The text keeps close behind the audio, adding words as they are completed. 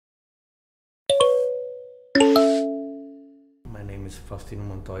My name is Faustino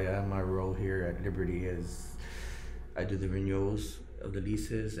Montoya. My role here at Liberty is I do the renewals of the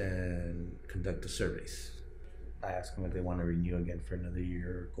leases and conduct the surveys. I ask them if they want to renew again for another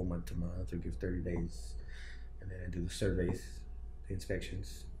year, or go month to month, or give 30 days. And then I do the surveys, the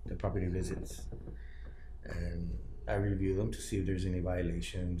inspections, the property visits, and I review them to see if there's any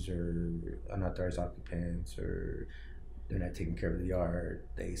violations or unauthorized occupants or they're not taking care of the yard,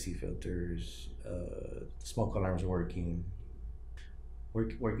 the AC filters, smoke alarms are working.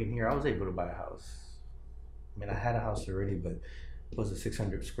 Working here, I was able to buy a house. I mean, I had a house already, but it was a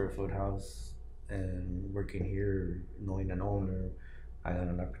 600 square foot house. And working here, knowing an owner, I got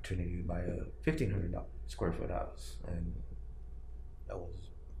an opportunity to buy a 1,500 square foot house, and that was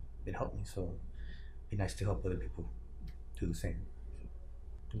it helped me. So, it'd be nice to help other people do the same.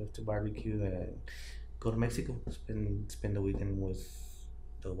 I love to barbecue and go to Mexico. Spend the weekend with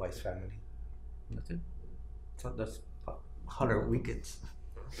the Weiss family. That's it. So that's hotter weekends.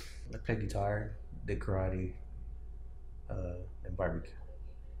 I play guitar, did karate, and barbecue.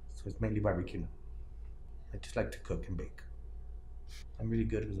 So it's mainly barbecue now. I just like to cook and bake. I'm really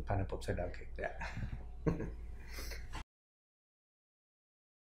good with a pineapple upside down cake. Yeah.